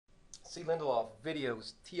See Lindelof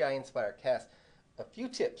videos, ti-nspire cast. A few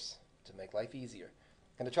tips to make life easier.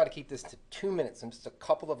 I'm going to try to keep this to 2 minutes and just a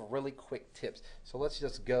couple of really quick tips. So let's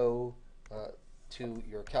just go to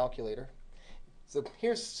your calculator. So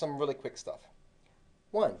here's some really quick stuff.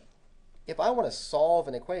 One, if I want to solve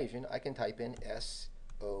an equation, I can type in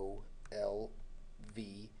S-O-L-V-E,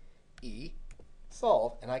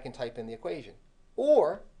 solve, and I can type in the equation.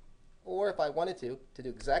 Or if I wanted to do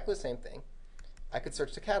exactly the same thing, I could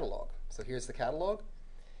search the catalog. So here's the catalog.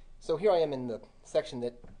 So here I am in the section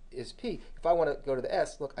that is P. If I want to go to the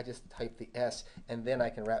S, look, I just type the S, and then I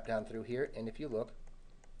can wrap down through here. And if you look,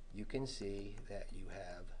 you can see that you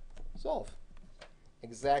have solve.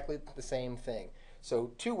 Exactly the same thing.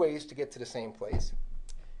 So 2 ways to get to the same place.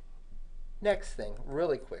 Next thing,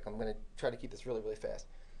 really quick, I'm going to try to keep this really, really fast.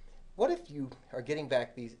 What if you are getting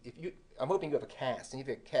back these, I'm hoping you have a cast, and if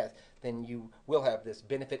you have a cast, then you will have this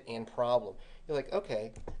benefit and problem. You're like,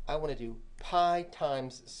 okay, I want to do pi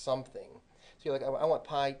times something. So you're like, I want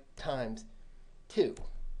pi times 2.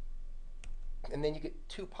 And then you get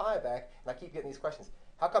 2 pi back, and I keep getting these questions.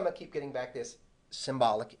 How come I keep getting back this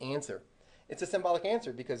symbolic answer? It's a symbolic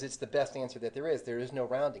answer because it's the best answer that there is. There is no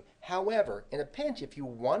rounding. However, in a pinch, if you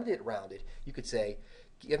wanted it rounded, you could say,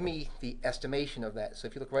 give me the estimation of that. So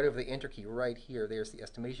if you look right over the enter key right here, there's the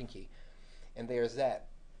estimation key. And there's that.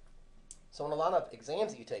 So in a lot of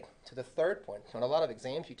exams that you take, to the third point, on a lot of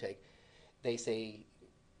exams you take, they say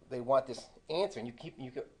they want this answer, and you keep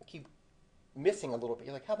missing a little bit.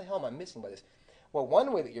 You're like, how the hell am I missing by this? Well,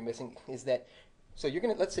 one way that you're missing is that, so you're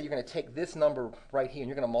going to, let's say you're going to take this number right here, and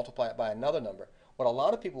you're going to multiply it by another number. What a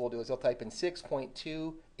lot of people will do is they'll type in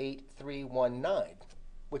 6.28319.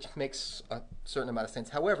 which makes a certain amount of sense.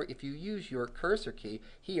 However, if you use your cursor key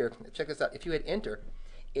here, check this out, if you hit enter,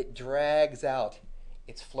 it drags out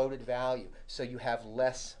its floated value. So you have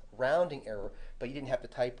less rounding error, but you didn't have to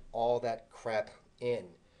type all that crap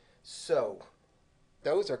in. So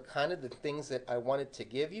those are kind of the things that I wanted to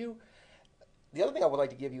give you. The other thing I would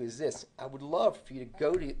like to give you is this. I would love for you to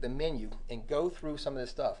go to the menu and go through some of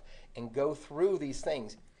this stuff and go through these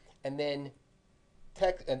things and then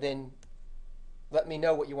let me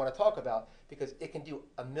know what you want to talk about, because it can do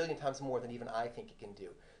a million times more than even I think it can do.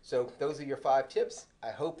 So those are your 5 tips.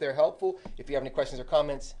 I hope they're helpful. If you have any questions or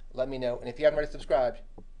comments, let me know. And if you haven't already subscribed,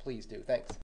 please do. Thanks.